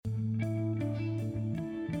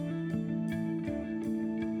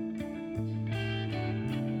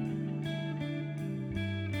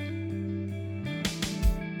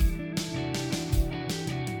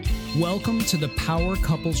Welcome to the Power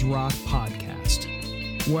Couples Rock podcast,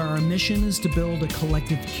 where our mission is to build a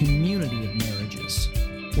collective community of marriages,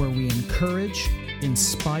 where we encourage,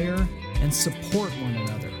 inspire, and support one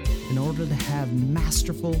another in order to have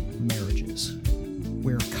masterful marriages.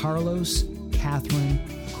 We're Carlos, Catherine,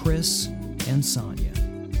 Chris, and Sonia.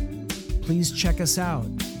 Please check us out,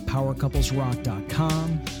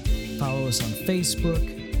 powercouplesrock.com. Follow us on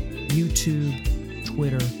Facebook, YouTube,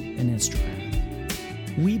 Twitter, and Instagram.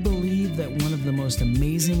 We believe that one of the most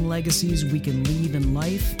amazing legacies we can leave in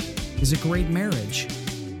life is a great marriage.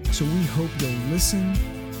 So we hope you'll listen,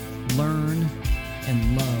 learn,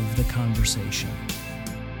 and love the conversation.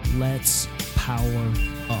 Let's power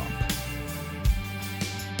up.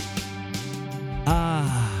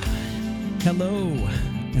 Hello,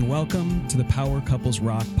 and welcome to the Power Couples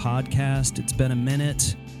Rock podcast. It's been a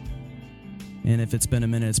minute. And if it's been a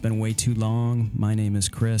minute, it's been way too long. My name is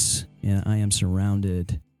Chris, and I am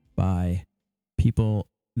surrounded by people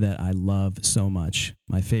that I love so much.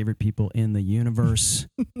 My favorite people in the universe,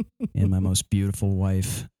 and my most beautiful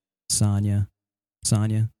wife, Sonia.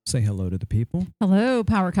 Sonia, say hello to the people. Hello,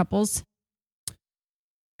 Power Couples.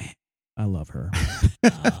 I love her.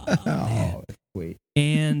 Oh, sweet.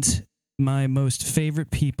 And my most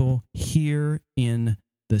favorite people here in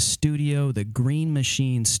the studio, the Green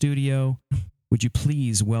Machine studio. Would you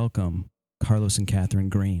please welcome Carlos and Catherine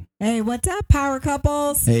Green? Hey, what's up, Power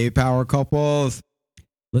Couples? Hey, Power Couples.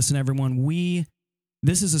 Listen, everyone,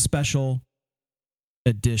 this is a special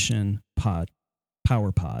edition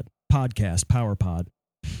Power Pod.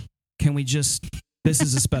 Can we just, this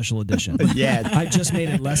is a special edition. Yes. I just made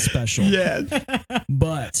it less special. Yes.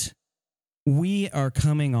 But we are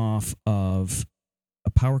coming off of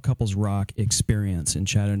a Power Couples Rock experience in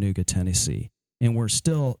Chattanooga, Tennessee, and we're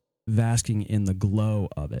still basking in the glow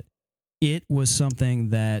of it. It was something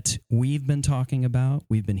that we've been talking about,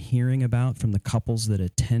 we've been hearing about from the couples that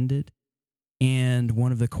attended, and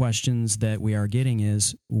one of the questions that we are getting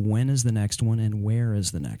is, when is the next one and where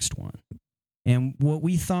is the next one? And what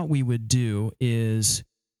we thought we would do is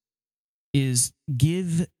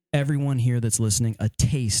give everyone here that's listening a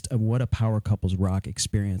taste of what a Power Couples Rock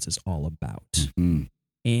experience is all about. Mm-hmm.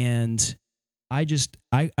 And I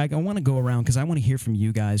want to go around because I want to hear from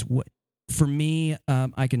you guys. What for me,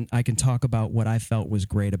 I can talk about what I felt was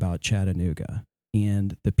great about Chattanooga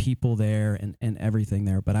and the people there and everything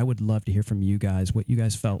there. But I would love to hear from you guys what you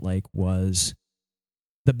guys felt like was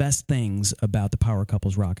the best things about the Power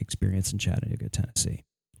Couples Rock experience in Chattanooga, Tennessee.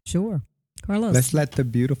 Sure. Carlos. Let's let the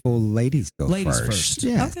beautiful ladies go Ladies first. first.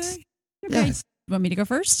 Yes. Okay. Yes. Want me to go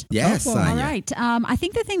first? Yes, Go for it. Sonia. All right. I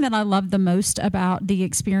think the thing that I loved the most about the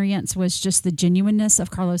experience was just the genuineness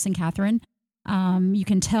of Carlos and Catherine. You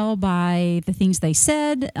can tell by the things they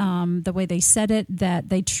said, the way they said it, that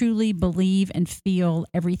they truly believe and feel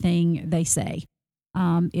everything they say.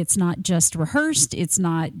 It's not just rehearsed. It's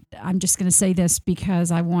not, I'm just going to say this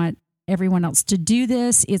because I want everyone else to do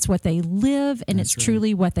this. It's what they live, and That's it's right.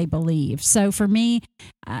 truly what they believe. So for me,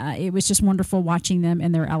 it was just wonderful watching them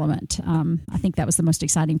in their element. I think that was the most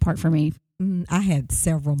exciting part for me. I had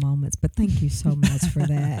several moments, but thank you so much for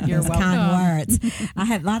that. You're Those welcome. kind words. I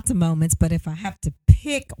had lots of moments, but if I have to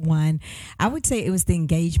pick one, I would say it was the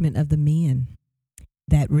engagement of the men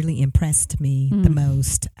that really impressed me the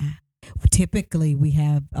most. Typically, we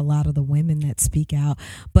have a lot of the women that speak out,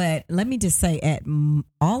 but let me just say, at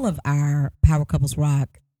all of our Power Couples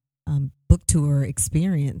Rock book tour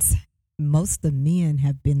experience, most of the men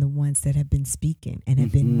have been the ones that have been speaking and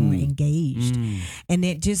have been more engaged. And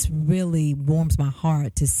it just really warms my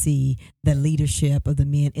heart to see the leadership of the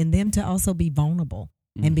men and them to also be vulnerable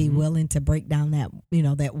and be willing to break down that,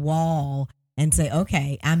 that wall and say,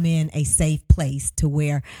 okay, I'm in a safe place to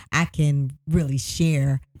where I can really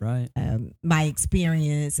share Right. my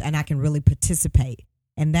experience and I can really participate.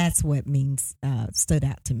 And that's what stood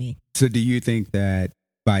out to me. So do you think that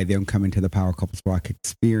by them coming to the Power Couples Rock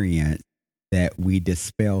experience that we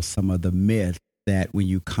dispel some of the myths that when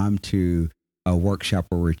you come to a workshop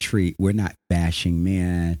or retreat, we're not bashing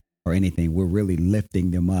men or anything. We're really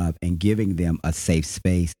lifting them up and giving them a safe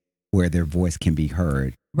space where their voice can be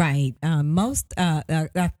heard. Right.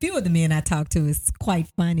 A few of the men I talked to is quite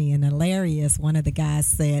funny and hilarious. One of the guys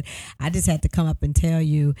said, I just had to come up and tell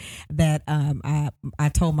you that I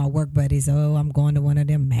told my work buddies, I'm going to one of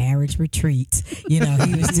them marriage retreats. He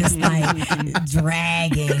was just like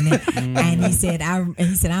dragging. And he said,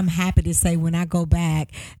 I'm happy to say when I go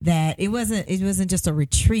back that it wasn't just a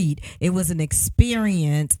retreat. It was an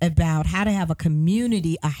experience about how to have a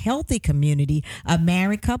community, a healthy community of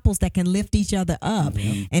married couples that can lift each other up.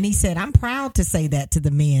 And he said, I'm proud to say that to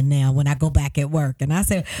the men now when I go back at work. And I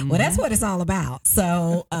said, well, that's what it's all about.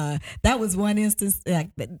 So that was one instance that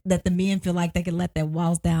the men feel like they can let their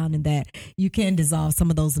walls down and that you can dissolve some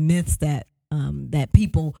of those myths that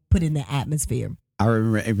people put in the atmosphere. I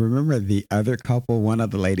remember the other couple, one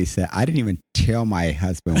of the ladies said, I didn't even tell my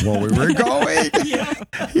husband where we were going.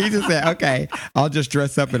 He just said, okay, I'll just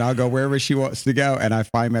dress up and I'll go wherever she wants to go. And I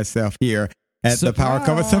find myself here at the Power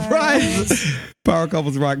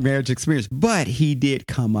Couples Rock Marriage Experience. But he did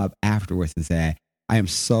come up afterwards and say, I am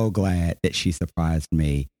so glad that she surprised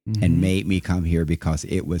me and made me come here because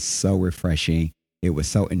it was so refreshing. It was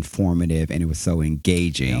so informative and it was so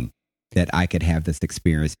engaging that I could have this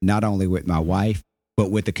experience, not only with my wife, but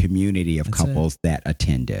with the community of couples that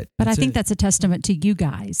attended. But I think that's a testament to you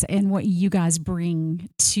guys and what you guys bring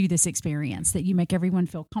to this experience, that you make everyone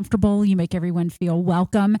feel comfortable, you make everyone feel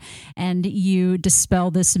welcome, and you dispel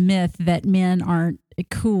this myth that men aren't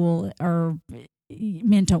cool or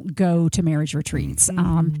men don't go to marriage retreats.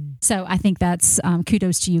 So I think that's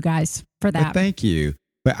kudos to you guys for that. But thank you.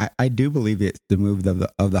 But I do believe it's the move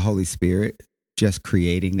of the Holy Spirit, just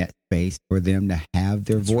creating that space for them to have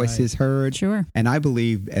their voices heard. Sure. And I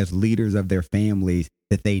believe as leaders of their families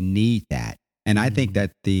that they need that. And I think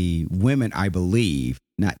that the women, I believe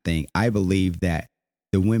that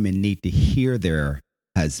the women need to hear their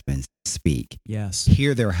husbands speak. Yes.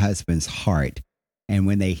 Hear their husband's heart. And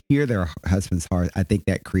when they hear their husband's heart, I think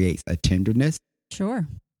that creates a tenderness Sure.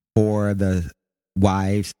 for the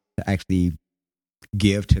wives to actually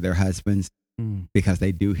give to their husbands, because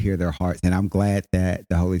they do hear their hearts. And I'm glad that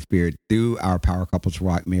the Holy Spirit, through our Power Couples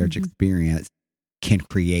Rock Marriage Experience, can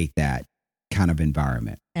create that kind of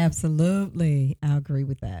environment. Absolutely. I agree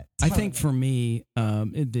with that. I think for me,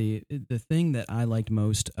 the thing that I liked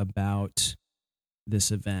most about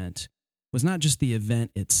this event was not just the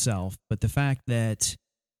event itself, but the fact that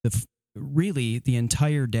really the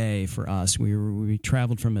entire day for us, we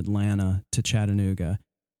traveled from Atlanta to Chattanooga.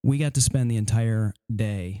 We got to spend the entire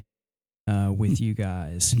day with you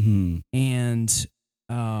guys. And,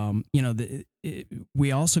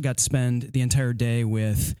 we also got to spend the entire day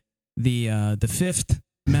with the fifth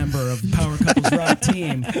member of the Power Couples Rock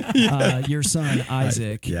team, your son,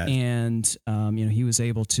 Isaac. And, he was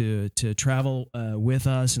able to travel with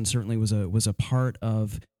us and certainly was a part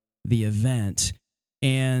of the event.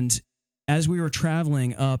 And as we were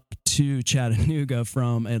traveling up to Chattanooga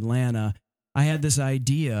from Atlanta, I had this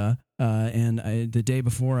idea, the day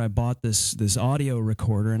before I bought this audio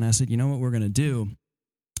recorder, and I said, you know what we're going to do?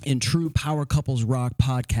 In true Power Couples Rock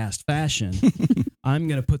podcast fashion, I'm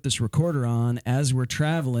going to put this recorder on as we're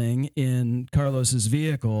traveling in Carlos's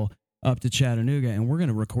vehicle up to Chattanooga, and we're going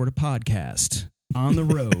to record a podcast on the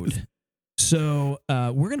road. So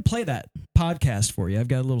we're going to play that podcast for you. I've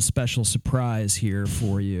got a little special surprise here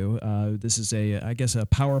for you. This is I guess a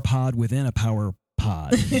power pod within a power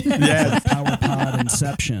pod. Yes. Power pod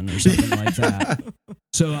inception or something like that.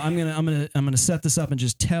 So I'm gonna set this up and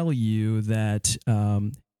just tell you that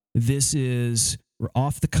this is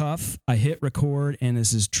off the cuff. I hit record, and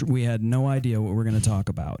this is we had no idea what we're going to talk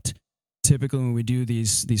about. Typically, when we do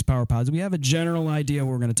these power pods, we have a general idea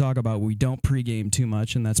what we're going to talk about. We don't pregame too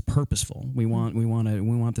much, and that's purposeful. We want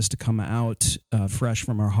this to come out fresh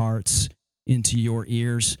from our hearts into your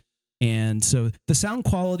ears. And so the sound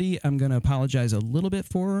quality, I'm going to apologize a little bit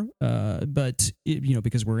for, but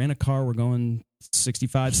because we're in a car, we're going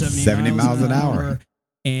 65, 70 miles an hour.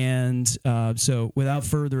 And so without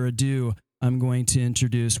further ado, I'm going to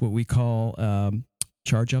introduce what we call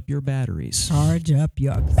Charge Up Your Batteries. Charge up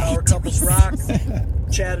your Power Couples Rock,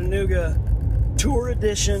 Chattanooga Tour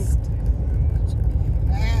Edition.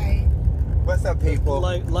 Hi. What's up, people?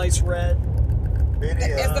 Lights red.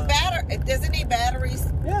 Is the battery? Does it need batteries?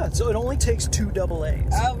 Yeah, so it only takes 2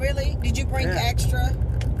 AA's. Oh, really? Did you bring extra?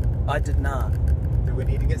 I did not. Do we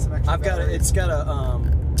need to get some extra batteries? It's got a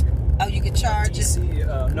Oh, you can charge it.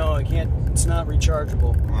 DC, no, I can't. It's not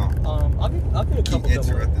rechargeable. I'll get a couple Keep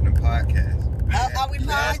interrupting the podcast. Are we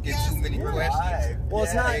asking too many questions? Well,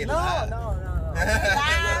 it's not. No.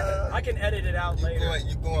 I can edit it out later.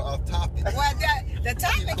 You're going off topic. Well, the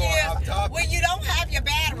topic is when you don't have your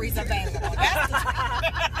batteries available.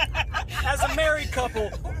 As a married couple,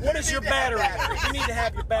 what is your battery? You need to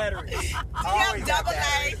have your batteries. You have double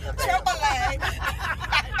A, triple A,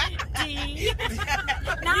 D. You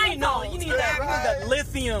need that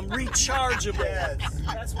lithium rechargeable.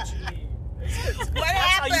 That's what you need. What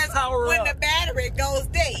happens when the battery goes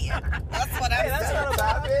dead? That's what I'm That's saying. not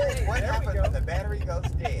about it. What happens when the battery goes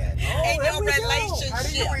dead? In your relationship. How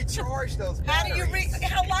do you recharge those How do batteries? you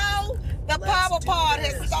hello? The power pod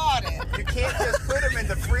has started. You can't just put them in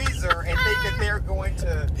the freezer and think that they're going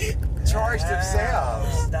to charge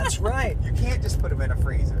themselves. That's right. You can't just put them in a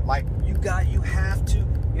freezer. Like You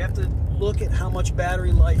have to look at how much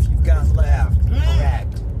battery life you've got left.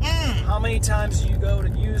 correct. How many times do you go to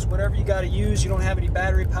use whatever you got to use, you don't have any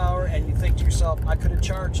battery power, and you think to yourself, I could have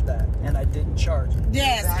charged that, and I didn't charge it.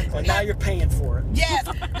 Yes. And now you're paying for it. Yes.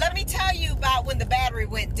 Let me tell you about when the battery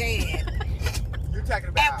went dead You're talking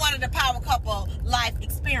about at one of the Power Couple life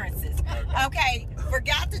experiences. Okay.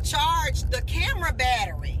 Forgot to charge the camera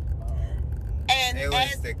battery. And It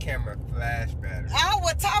was the camera flash battery. oh,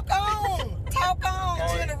 well, talk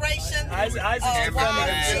on, generation. Isaac's Camera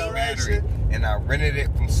flash YG. battery. And I rented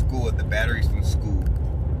it from school, the batteries from school.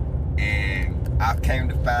 And I came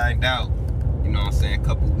to find out, you know what I'm saying, a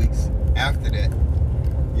couple weeks after that,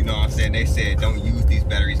 you know what I'm saying, they said don't use these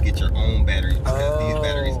batteries, get your own batteries because these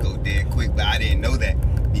batteries go dead quick. But I didn't know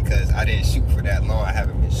that because I didn't shoot for that long. I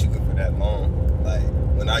haven't been shooting for that long. Like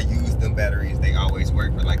when I use them batteries, they always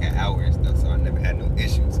work for like an hour and stuff, so I never had no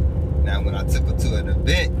issues. Now when I took them to an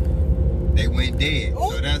event, they went dead.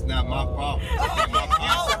 So that's not my problem.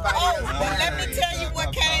 Let me tell you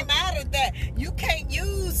what came out of that. You can't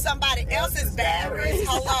use somebody else's batteries.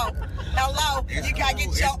 Hello. You gotta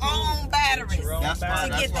get your own batteries to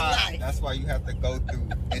get the life. That's why you have to go through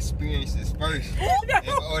experiences first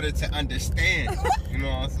in order to understand. You know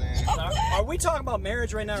what I'm saying? Are we talking about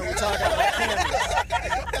marriage right now, or are we talking about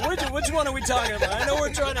cameras? Which one are we talking about? I know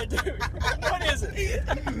we're trying to do. What is it?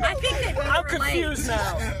 I think they both I'm relate. confused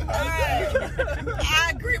now.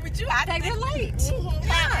 I agree with you. They relate.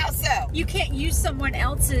 How so? You can't use someone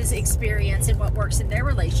else's experience and what works in their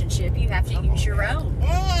relationship. You have to use your own.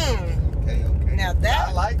 Okay. Now that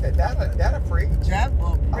I like that. That'll preach. that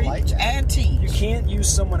will I like preach that. and teach. You can't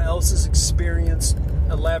use someone else's experience.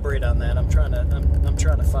 Elaborate on that. I'm trying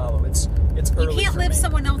to follow. It's You early can't for live me.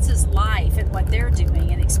 someone else's life and what they're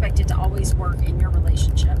doing and expect it to always work in your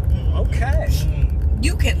relationship. Okay.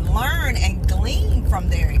 You can learn and glean from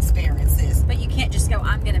their experiences. But you can't just go,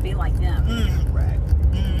 I'm going to be like them. Right.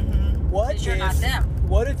 What Because you're if not them.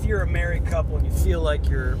 What if you're a married couple and you feel like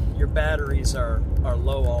your batteries are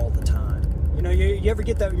low all the time? You know, you ever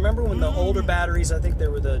get that? Remember when the older batteries, I think they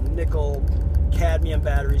were the nickel cadmium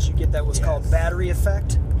batteries, you get that what's called battery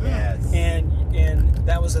effect. Yes. And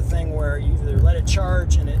that was a thing where you either let it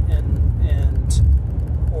charge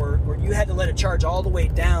or you had to let it charge all the way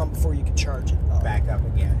down before you could charge it up. Back up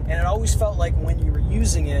again. And it always felt like when you were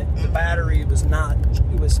using it, the battery was not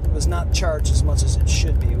charged as much as it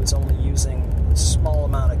should be. It was only using a small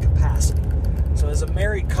amount of capacity. So as a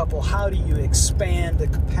married couple, how do you expand the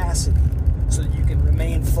capacity so that you can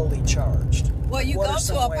remain fully charged? Well, you What go are to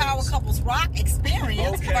some a ways? Power Couples Rock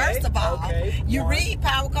experience, Okay, first of all. okay, You one. read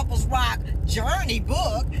Power Couples Rock Journey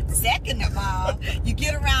book, second of all. You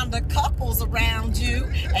get around the couples around you,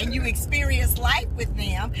 and you experience life with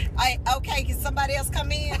them. Okay, can somebody else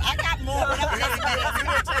come in? I got more. But I'm just You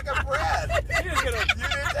didn't take a breath. You're just gonna- You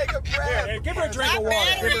didn't take a breath. Here, give her a drink My of water.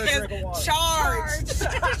 Give battery her a drink of is water.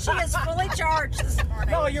 charged. She is fully charged this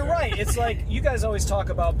morning. No, you're right. It's like you guys always talk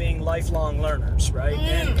about being lifelong learners, right?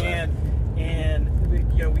 And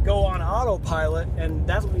you know, we go on autopilot, and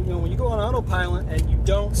that's, you know, when you go on autopilot and you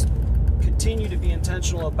don't continue to be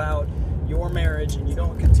intentional about your marriage and you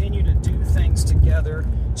don't continue to do things together,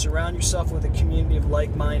 surround yourself with a community of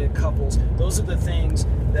like-minded couples, those are the things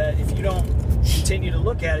that if you don't continue to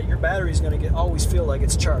look at it, your battery's going to always feel like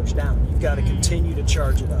it's charged down. You've got to continue to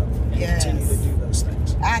charge it up and Yes. continue to do those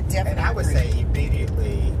things. I definitely And I would agree. say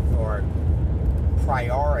immediately or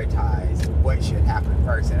prioritize what should happen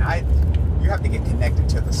first. And you have to get connected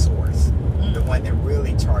to the source, the one that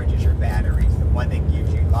really charges your batteries, the one that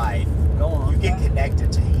gives you life. Go on. You get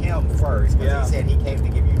connected to him first, because Yeah. he said he came to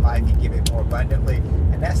give you life, he give it more abundantly,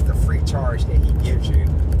 and that's the free charge that he gives you.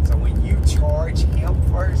 So when you charge him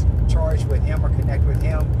first, charge with him or connect with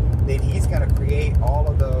him, then he's going to create all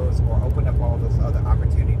of those or open up all those other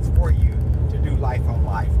opportunities for you to do life on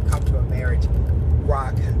life. Come to a marriage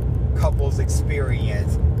rock couples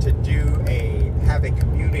experience to have a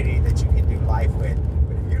community that you can do life with.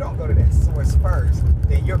 But if you don't go to that source first,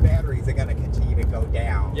 then your batteries are going to continue to go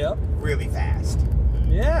down really fast.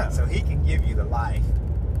 Yeah. So he can give you the life,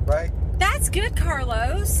 right? That's good,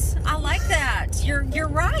 Carlos. I like that. You're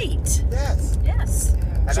right. Yes. Yes.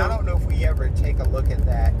 And I don't know if we ever take a look at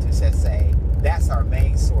that to just say, that's our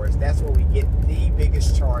main source. That's where we get the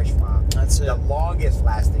biggest charge from. That's it. The longest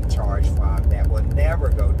lasting charge from that will never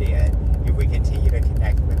go dead if we continue to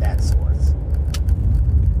connect with that source.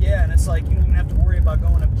 Yeah, and it's like you don't even have to worry about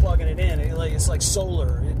going and plugging it in. It's like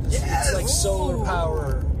solar. It's like solar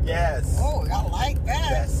power Yes. Oh, I like that.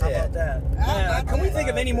 That's How it. about that? How Yeah, about can we that? think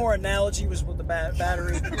of any more analogies with the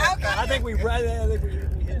battery? I think we hit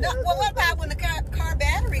No, it. well, what about when the car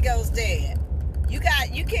battery goes dead? You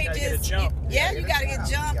can't You gotta get a just jump. yeah, You you gotta gotta get get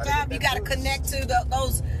jumped out. You gotta up. get You that gotta boost. connect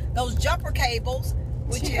to those jumper cables.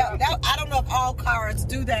 Which I don't know if all cars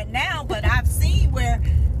do that now, but I've seen where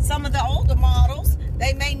some of the older models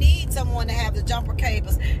they may need someone to have the jumper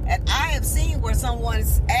cables, and I have seen where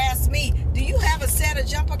someone's asked me, "Do you have a set of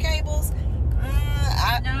jumper cables?"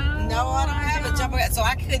 No, I don't have a jumper, so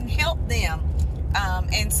I couldn't help them.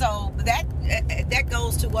 And so that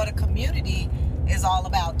goes to what a community is all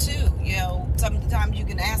about too. You know, sometimes you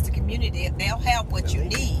can ask the community if they'll have what you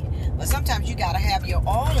need, but sometimes you got to have your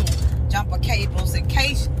own jumper cables in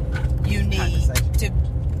case you need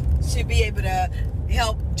to be able to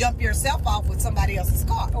help jump yourself off with somebody else's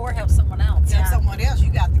car. Or help someone else. Tell someone else you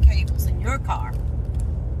got the cables in your car.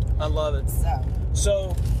 I love it. So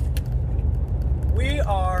So we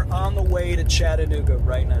are on the way to Chattanooga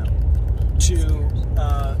right now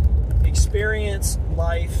to experience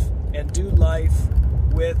life and do life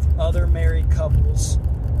with other married couples,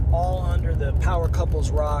 all under the Power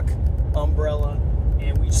Couples Rock umbrella.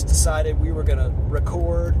 And we just decided we were going to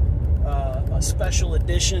record a special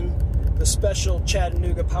edition, the special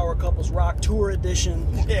Chattanooga Power Couples Rock Tour Edition,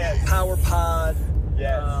 Yes. Power Pod,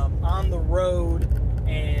 Yes. on the road,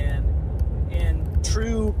 and in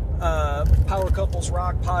true Power Couples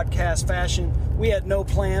Rock podcast fashion, we had no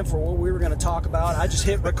plan for what we were going to talk about. I just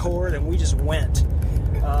hit record and we just went.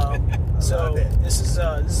 So love it. this is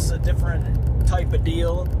a different type of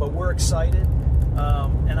deal, but we're excited,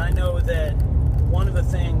 and I know that one of the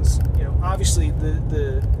things, you know, obviously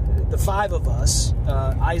the five of us,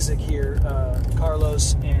 Isaac here,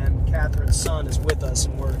 Carlos, and Catherine's son is with us,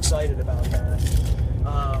 and we're excited about that.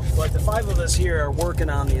 But the five of us here are working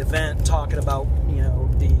on the event, talking about, you know,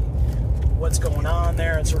 what's going on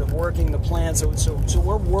there, and sort of working the plan. So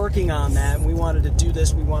we're working on that, and we wanted to do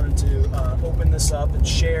this. We wanted to open this up and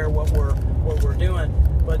share what we're doing.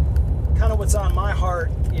 But kind of what's on my heart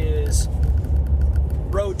is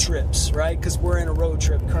road trips, right? Because we're in a road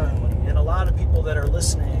trip currently, and a lot of people that are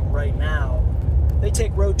listening right now, they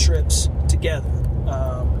take road trips together.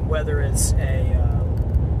 Whether it's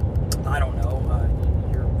I don't know,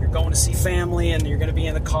 you're going to see family and you're going to be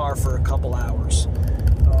in the car for a couple hours,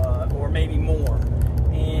 or maybe more.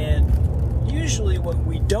 And usually, what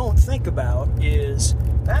we don't think about is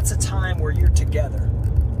that's a time where you're together.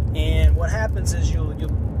 And what happens is you'll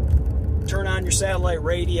turn on your satellite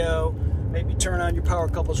radio. Maybe turn on your Power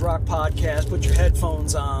Couples Rock podcast, put your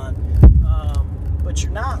headphones on, but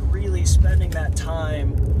you're not really spending that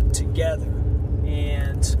time together.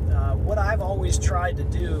 And what I've always tried to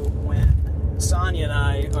do when Sonia and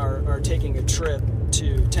I are taking a trip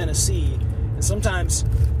to Tennessee, and sometimes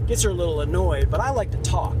gets her a little annoyed, but I like to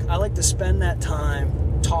talk. I like to spend that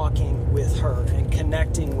time talking with her and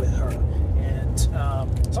connecting with her. And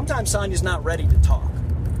sometimes Sonia's not ready to talk.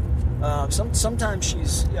 Sometimes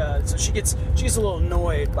she's so she gets a little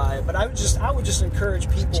annoyed by it, but I would just encourage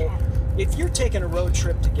people, if you're taking a road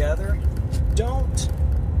trip together, don't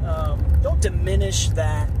diminish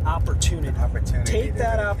that opportunity. Take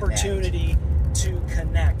that opportunity to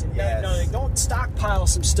connect. And Yes. don't stockpile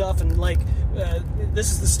some stuff and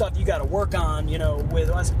this is the stuff you got to work on, you know, with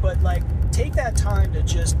us. But take that time to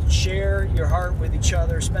just share your heart with each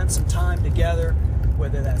other, spend some time together,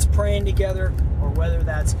 whether that's praying together or whether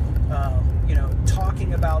that's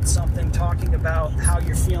talking about something, talking about how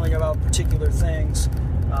you're feeling about particular things.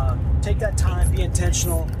 Take that time, be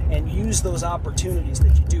intentional, and use those opportunities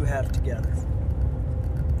that you do have together.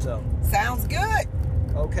 So, sounds good.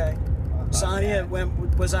 okay. Sonia,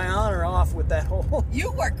 was I on or off with that whole?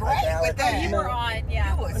 You were great with that. You were on,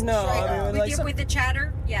 yeah. You was No, straight I mean, on. like With the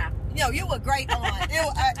chatter, yeah. No, you were great on.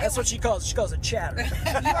 That's what she calls it chatter.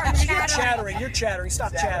 You are You're chattering. chattering.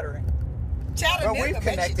 Stop chattering. Chattanooga Well, we've makes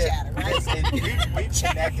you connected. chatter, right? We've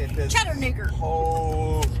connected this Chattanooga.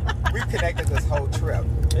 We've connected this whole trip.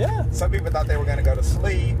 Yeah. Some people thought they were going to go to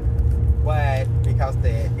sleep, but because the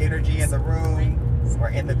energy in the room or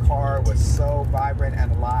in the car was so vibrant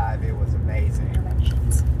and alive, it was amazing.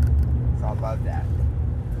 So I love that.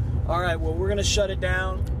 All right. Well, we're gonna shut it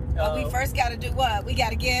down. But we first got to do what? We got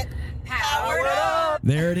to get powered up.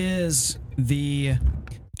 There it is. The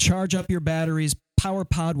Charge Up Your Batteries Power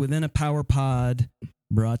Pod within a Power Pod,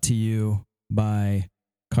 brought to you by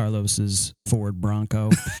Carlos's Ford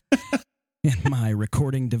Bronco and my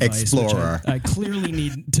recording device, Explorer. which I clearly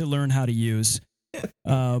need to learn how to use.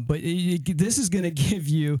 But this is going to give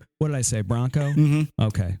you, what did I say, Bronco? Mm-hmm.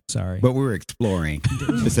 Okay, sorry. But we were exploring.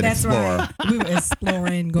 It's an That's explorer. right. We were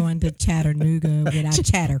exploring going to Chattanooga with our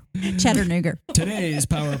chatter. Chattanooga. Today's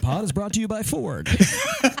Power Pod is brought to you by Ford.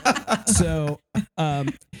 So,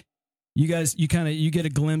 you guys, you get a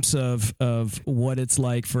glimpse of what it's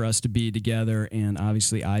like for us to be together, and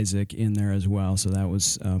obviously Isaac in there as well. So that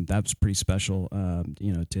was pretty special,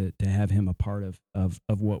 to have him a part of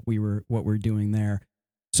what we're doing there.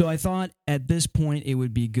 So I thought at this point it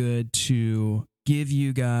would be good to give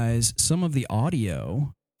you guys some of the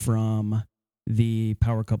audio from the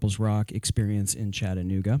Power Couples Rock experience in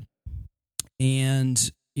Chattanooga,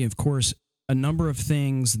 and of course a number of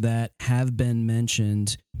things that have been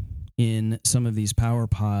mentioned in some of these power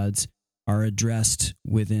pods are addressed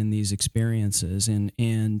within these experiences,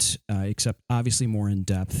 and except obviously more in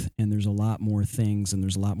depth, and there's a lot more things, and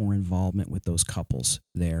there's a lot more involvement with those couples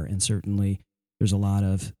there, and certainly there's a lot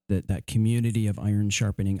of that community of iron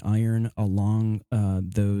sharpening iron along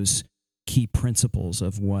those key principles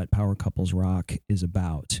of what Power Couples Rock is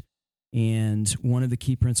about. And one of the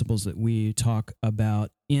key principles that we talk about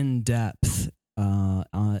in depth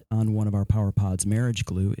on one of our Power Pods, Marriage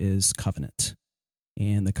Glue, is covenant,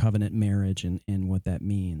 and the covenant marriage and what that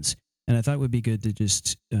means. And I thought it would be good to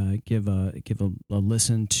just give a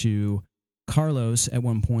listen to Carlos at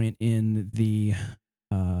one point in the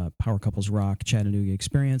Power Couples Rock Chattanooga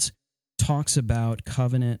experience, talks about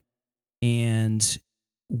covenant and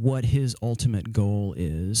what his ultimate goal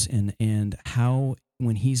is, and how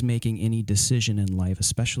when he's making any decision in life,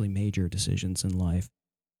 especially major decisions in life,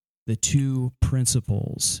 the two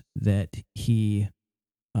principles that he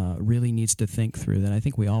really needs to think through, that I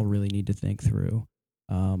think we all really need to think through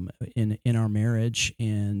in our marriage,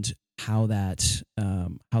 and how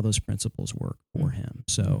those principles work for him.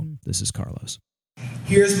 So this is Carlos.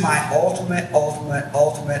 Here's my ultimate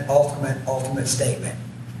statement.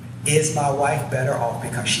 Is my wife better off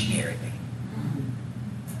because she married me?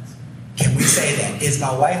 Can we say that? Is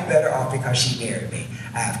my wife better off because she married me?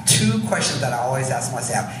 I have two questions that I always ask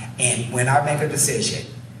myself. And when I make a decision,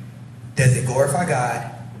 does it glorify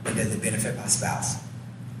God, and does it benefit my spouse?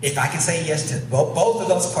 If I can say yes to both of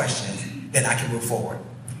those questions, then I can move forward.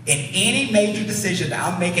 In any major decision that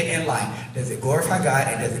I'm making in life, does it glorify God,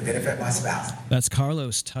 and does it benefit my spouse? That's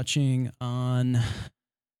Carlos touching on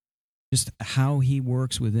just how he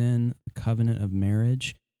works within the covenant of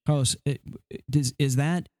marriage. Carlos, is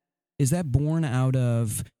that born out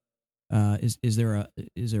of? Is there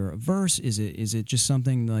a verse? Is it just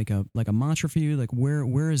something like a mantra for you? Like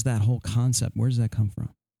where is that whole concept? Where does that come from?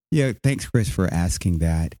 Yeah, thanks, Chris, for asking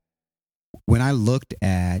that. When I looked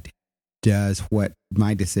at does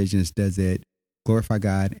it glorify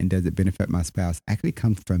God, and does it benefit my spouse, actually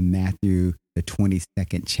comes from Matthew, the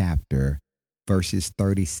 22nd chapter, verses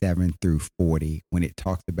 37 through 40, when it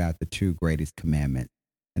talks about the two greatest commandments.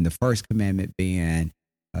 And the first commandment being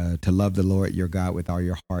to love the Lord your God with all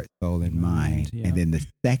your heart, soul, and mind. Yeah. And then the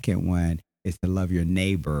second one is to love your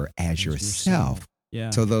neighbor as yourself.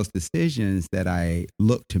 Yeah. So those decisions that I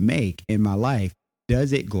look to make in my life,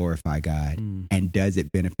 does it glorify God, and does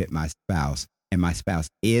it benefit my spouse? And my spouse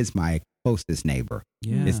is my closest neighbor.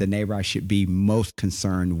 Yeah. It's the neighbor I should be most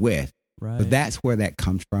concerned with. Right. So that's where that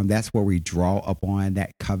comes from. That's where we draw upon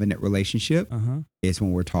that covenant relationship. Is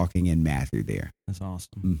when we're talking in Matthew there. That's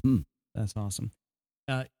awesome. Mm-hmm. That's awesome.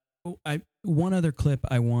 One other clip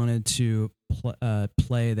I wanted to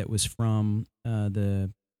play that was from the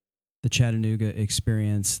Chattanooga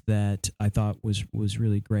experience that I thought was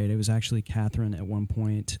really great. It was actually Catherine at one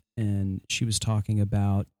point, and she was talking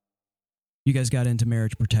about, you guys got into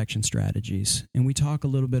marriage protection strategies, and we talk a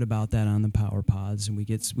little bit about that on the Power Pods, and we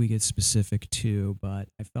get specific too. But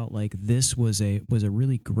I felt like this was a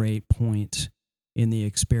really great point in the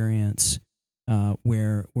experience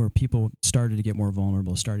where people started to get more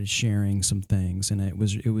vulnerable, started sharing some things, and it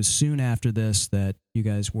was soon after this that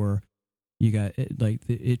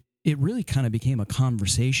it really kind of became a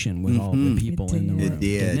conversation with all the people in the room. It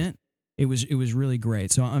did. Didn't it? It was really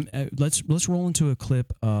great. So let's roll into a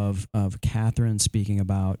clip of Catherine speaking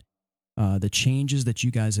about the changes that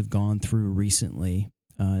you guys have gone through recently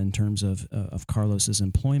in terms of Carlos's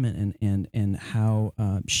employment and how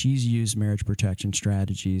she's used marriage protection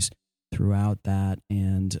strategies throughout that,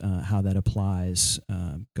 and how that applies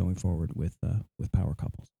going forward with Power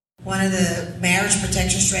Couples. One of the marriage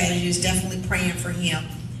protection strategies is definitely praying for him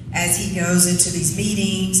as he goes into these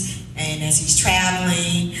meetings and as he's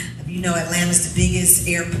traveling. You know, Atlanta's the biggest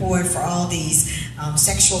airport for all these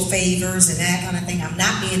sexual favors and that kind of thing. I'm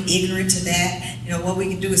not being ignorant to that. You know, what we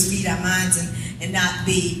can do is feed our minds and not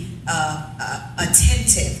be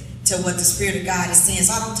attentive to what the Spirit of God is saying.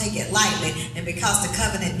 So I don't take it lightly. And because the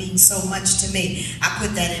covenant means so much to me, I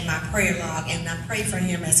put that in my prayer log, and I pray for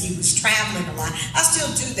him as he was traveling a lot. I still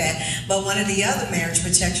do that. But one of the other marriage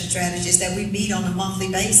protection strategies that we meet on a monthly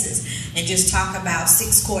basis and just talk about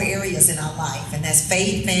 6 core areas in our life. And that's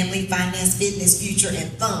faith, family, finance, fitness, future,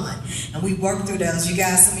 and fun. And we work through those.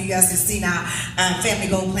 Some of you guys have seen our family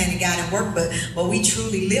goal planning guide at work, but we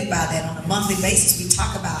truly live by that on a monthly basis. We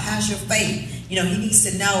talk about how's your faith. He needs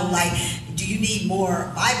to know, like, do you need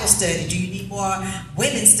more Bible study? Do you need more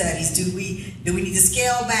women's studies? Do we need to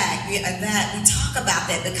scale back? We talk about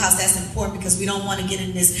that because that's important, because we don't want to get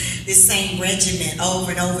in this same regimen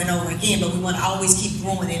over and over and over again, but we want to always keep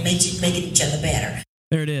growing and making each other better.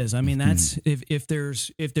 There it is. I mean, that's if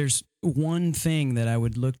there's one thing that I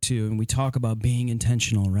would look to, and we talk about being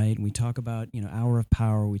intentional, right? And we talk about, hour of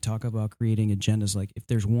power. We talk about creating agendas. Like, if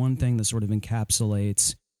there's one thing that sort of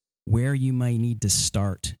encapsulates where you might need to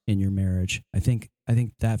start in your marriage, I think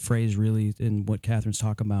that phrase really, and what Catherine's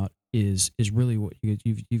talking about, is really what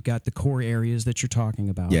you've got the core areas that you're talking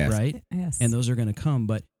about, yes. right? Yes. And those are going to come,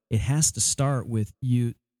 but it has to start with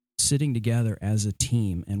you sitting together as a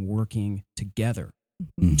team and working together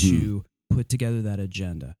to put together that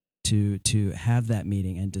agenda, to have that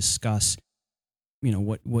meeting and discuss,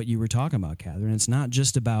 what you were talking about, Catherine. It's not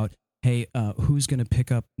just about, hey, who's going to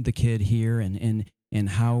pick up the kid here, and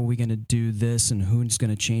how are we going to do this, and who's going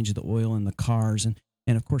to change the oil in the cars, and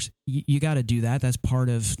of course you got to do that. That's part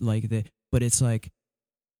of but it's like,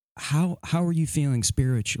 how are you feeling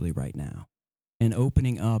spiritually right now, and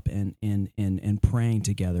opening up and praying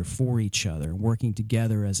together for each other, working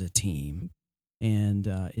together as a team. And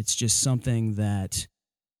it's just something that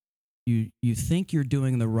you think you're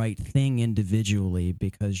doing the right thing individually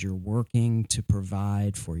because you're working to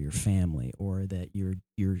provide for your family, or that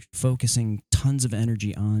you're focusing tons of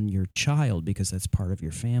energy on your child because that's part of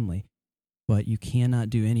your family. But you cannot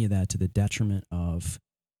do any of that to the detriment of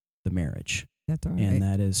the marriage. That's right. And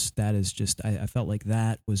that is just, I felt like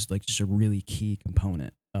that was like just a really key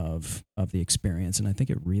component of the experience. And I think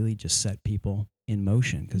it really just set people in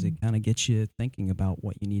motion, because it kind of gets you thinking about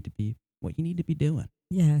what you need to be doing.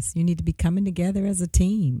 Yes, you need to be coming together as a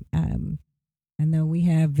team. I know we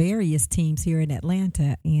have various teams here in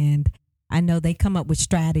Atlanta, and I know they come up with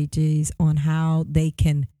strategies on how they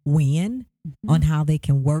can win, on how they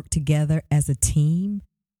can work together as a team.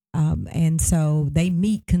 And so they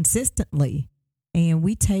meet consistently, and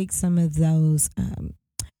we take some of those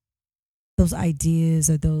ideas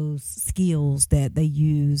or those skills that they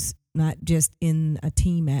use, not just in a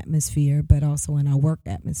team atmosphere, but also in our work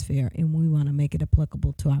atmosphere, and we want to make it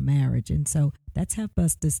applicable to our marriage. And so that's helped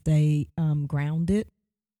us to stay grounded,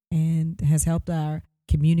 and has helped our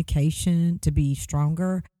communication to be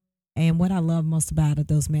stronger. And what I love most about it,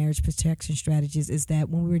 those marriage protection strategies, is that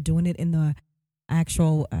when we were doing it in the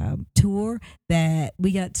actual tour, that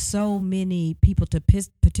we got so many people to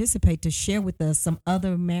participate, to share with us some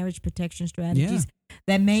other marriage protection strategies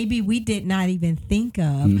that maybe we did not even think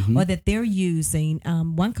of, or that they're using.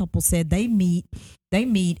 One couple said they meet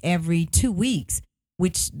every 2 weeks,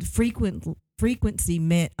 which frequency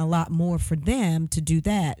meant a lot more for them to do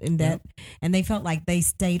that, and they felt like they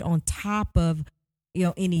stayed on top of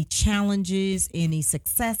any challenges, any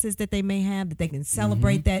successes that they may have, that they can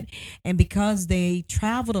celebrate that. And because they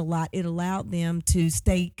traveled a lot, it allowed them to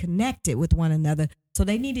stay connected with one another. So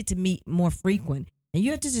they needed to meet more frequent. And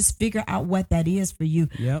you have to just figure out what that is for you.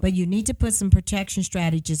 Yep. But you need to put some protection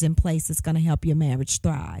strategies in place that's going to help your marriage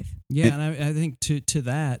thrive. Yeah, and I think to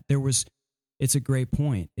that, it's a great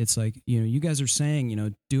point. It's like, you guys are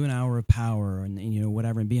saying, do an hour of power and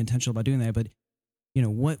whatever, and be intentional about doing that. But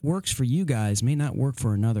what works for you guys may not work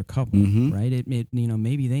for another couple, right? It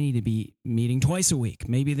maybe they need to be meeting twice a week.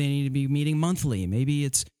 Maybe they need to be meeting monthly. Maybe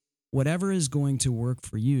it's whatever is going to work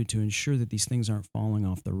for you to ensure that these things aren't falling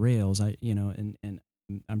off the rails. And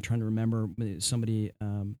I'm trying to remember, somebody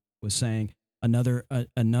was saying another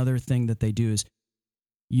thing that they do is,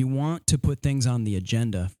 you want to put things on the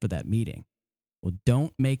agenda for that meeting. Well,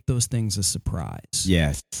 don't make those things a surprise.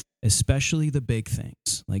 Yes. Especially the big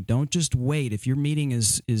things. Like, don't just wait. If your meeting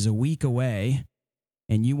is a week away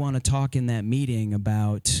and you want to talk in that meeting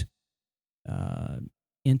about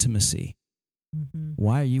intimacy,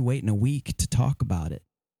 why are you waiting a week to talk about it?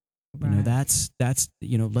 Right. That's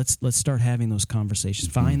let's start having those conversations.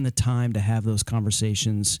 Find the time to have those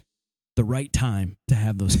conversations, the right time to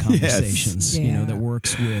have those conversations, yes. that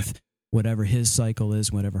works with whatever his cycle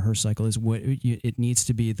is, whatever her cycle is, it needs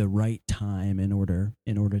to be the right time in order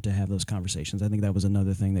to have those conversations. I think that was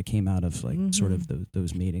another thing that came out of like sort of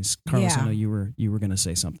those meetings. Carlos, I know you were going to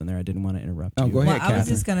say something there. I didn't want to interrupt you. Go ahead, Well, I was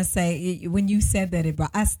just going to say, when you said that,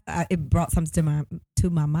 it brought something to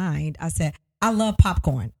my mind. I said, I love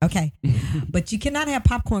popcorn, okay? But you cannot have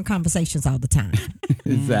popcorn conversations all the time.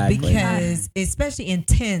 Exactly. Because especially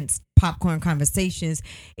intense popcorn conversations,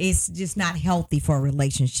 it's just not healthy for a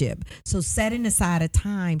relationship. So setting aside a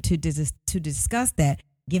time to discuss that,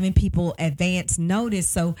 giving people advance notice.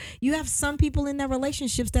 So you have some people in their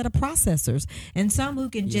relationships that are processors and some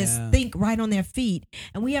who can just think right on their feet.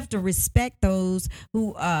 And we have to respect those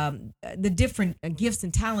who, the different gifts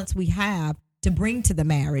and talents we have to bring to the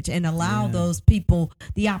marriage, and allow those people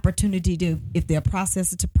the opportunity to, if they're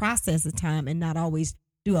processors, to process the time and not always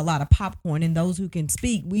do a lot of popcorn. And those who can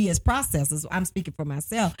speak, we as processors, I'm speaking for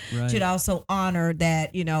myself, should also honor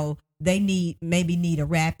that, they need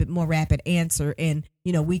a more rapid answer, and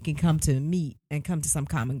we can come to some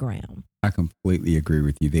common ground. I completely agree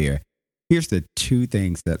with you there. Here's the two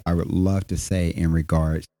things that I would love to say in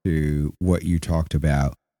regards to what you talked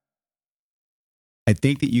about. I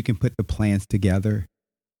think that you can put the plans together,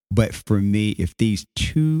 but for me, if these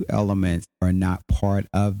two elements are not part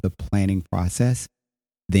of the planning process,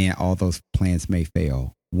 then all those plans may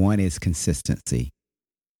fail. One is consistency,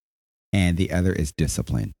 and the other is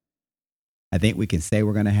discipline. I think we can say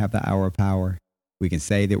we're going to have the hour of power. We can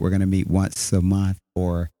say that we're going to meet once a month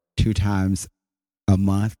or 2 times a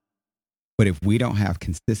month. But if we don't have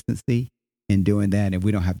consistency in doing that, and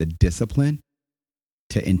we don't have the discipline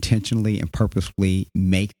to intentionally and purposefully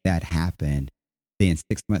make that happen, then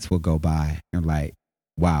 6 months will go by and like,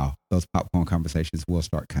 wow, those popcorn conversations will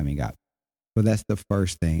start coming up. So that's the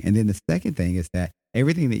first thing. And then the second thing is that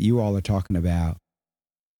everything that you all are talking about,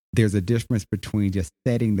 there's a difference between just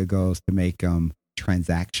setting the goals to make them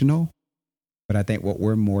transactional. But I think what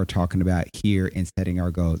we're more talking about here in setting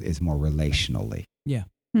our goals is more relationally. Yeah.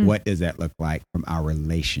 What does that look like from our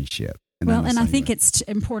relationship? And I think it's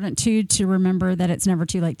important too to remember that it's never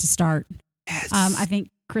too late to start. Yes. I think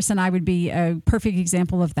Chris and I would be a perfect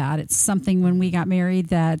example of that. It's something when we got married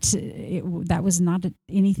that that was not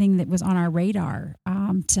anything that was on our radar,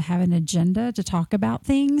 to have an agenda to talk about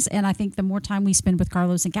things. And I think the more time we spend with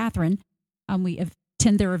Carlos and Catherine, we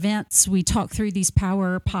attend their events, we talk through these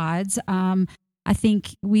power pods. I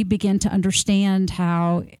think we begin to understand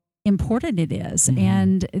how important it is,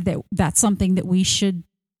 and that's something that we should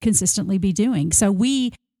consistently be doing. So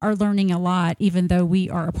we are learning a lot, even though we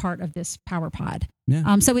are a part of this power pod.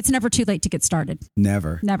 Yeah. So it's never too late to get started.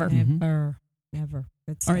 Never. Never. All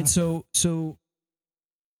right. So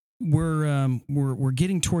we're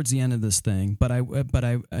getting towards the end of this thing, but I would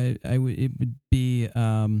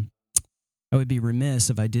be remiss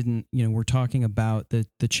if I didn't, we're talking about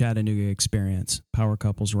the Chattanooga experience, Power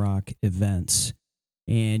Couples Rock events,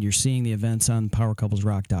 and you're seeing the events on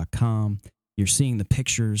powercouplesrock.com. You're seeing the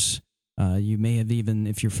pictures. You may have even,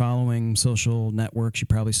 if you're following social networks, you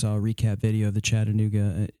probably saw a recap video of the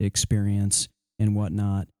Chattanooga experience and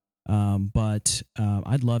whatnot. But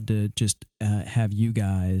I'd love to just have you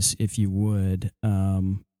guys, if you would,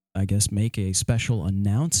 I guess, make a special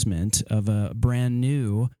announcement of a brand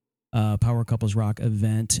new Power Couples Rock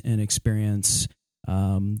event and experience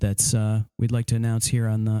that's we'd like to announce here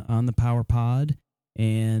on the Power Pod,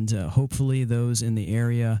 and hopefully those in the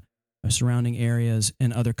area, surrounding areas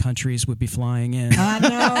and other countries would be flying in. I know,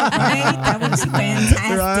 right? That would be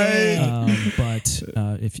fantastic. But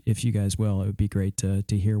if you guys will, it would be great to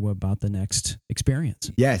hear about the next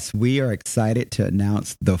experience. Yes, we are excited to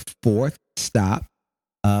announce the 4th stop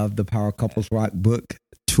of the Power Couples Rock Book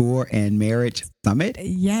Tour and Marriage Summit.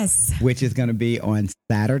 Yes. Which is going to be on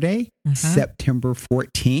Saturday, September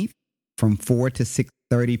 14th from 4 to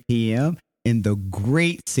 6:30 p.m. in the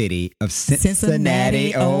great city of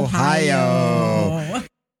Cincinnati, Ohio.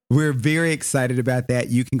 We're very excited about that.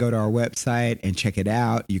 You can go to our website and check it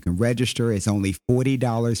out. You can register. It's only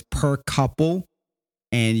 $40 per couple.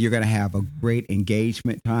 And you're going to have a great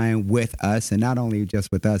engagement time with us. And not only just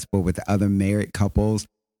with us, but with other married couples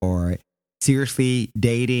or seriously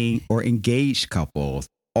dating or engaged couples.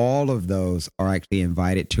 All of those are actually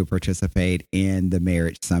invited to participate in the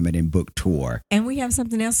Marriage Summit and Book Tour. And we have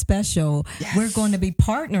something else special. Yes. We're going to be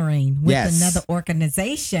partnering with another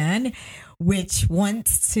organization which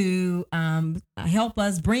wants to help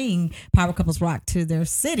us bring Power Couples Rock to their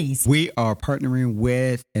cities. We are partnering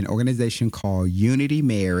with an organization called Unity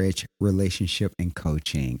Marriage Relationship and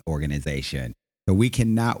Coaching Organization. So we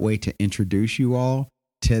cannot wait to introduce you all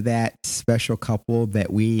to that special couple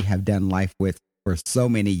that we have done life with for so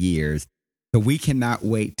many years. So we cannot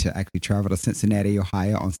wait to actually travel to Cincinnati,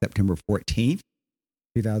 Ohio on September 14th,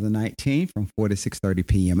 2019 from 4 to 6:30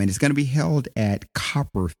 p.m. And it's going to be held at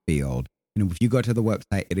Copperfield. And if you go to the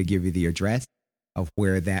website, it'll give you the address of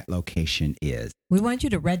where that location is. We want you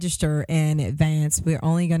to register in advance. We're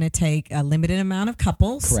only going to take a limited amount of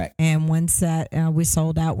couples. Correct. And once that we're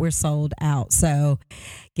sold out. So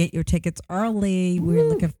get your tickets early. Woo. We're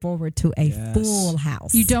looking forward to a full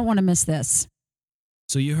house. You don't want to miss this.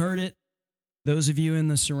 So you heard it. Those of you in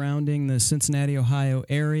the surrounding the Cincinnati, Ohio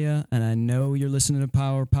area, and I know you're listening to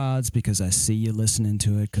Power Pods because I see you listening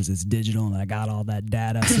to it because it's digital and I got all that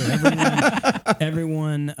data. So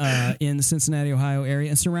everyone in the Cincinnati, Ohio area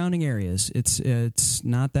and surrounding areas, it's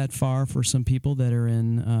not that far for some people that are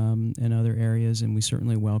in other areas, and we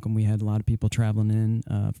certainly welcome. We had a lot of people traveling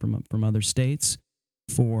in from other states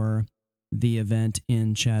for the event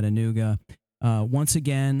in Chattanooga. Once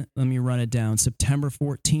again, let me run it down. September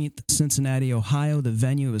 14th, Cincinnati, Ohio. The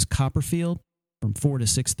venue is Copperfield from 4 to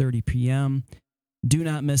 6:30 p.m. Do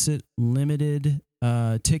not miss it. Limited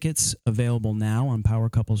tickets available now on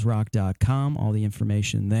powercouplesrock.com. All the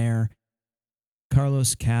information there.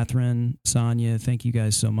 Carlos, Catherine, Sonia, thank you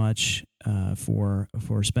guys so much for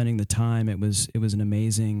spending the time. It was an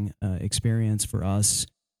amazing experience for us,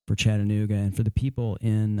 for Chattanooga, and for the people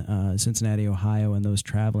in Cincinnati, Ohio, and those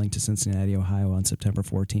traveling to Cincinnati, Ohio on September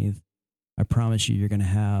 14th. I promise you're going to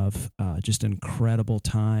have just an incredible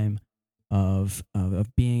time of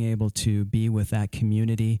being able to be with that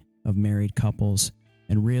community of married couples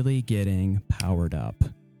and really getting powered up.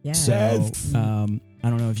 Yes. So I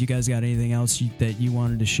don't know if you guys got anything else that you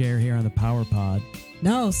wanted to share here on the Power Pod.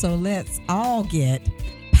 No, so let's all get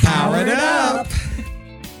powered up.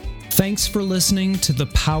 Thanks for listening to the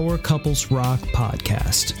Power Couples Rock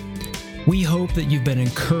podcast. We hope that you've been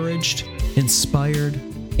encouraged, inspired,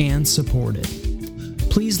 and supported.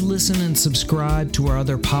 Please listen and subscribe to our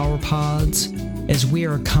other Power Pods, as we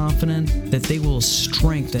are confident that they will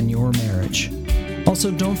strengthen your marriage. Also,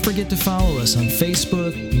 don't forget to follow us on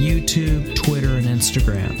Facebook, YouTube, Twitter, and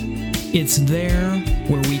Instagram. It's there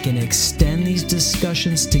where we can extend these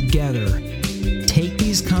discussions together, take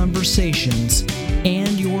these conversations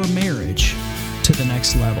and your marriage to the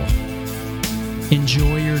next level.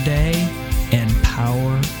 Enjoy your day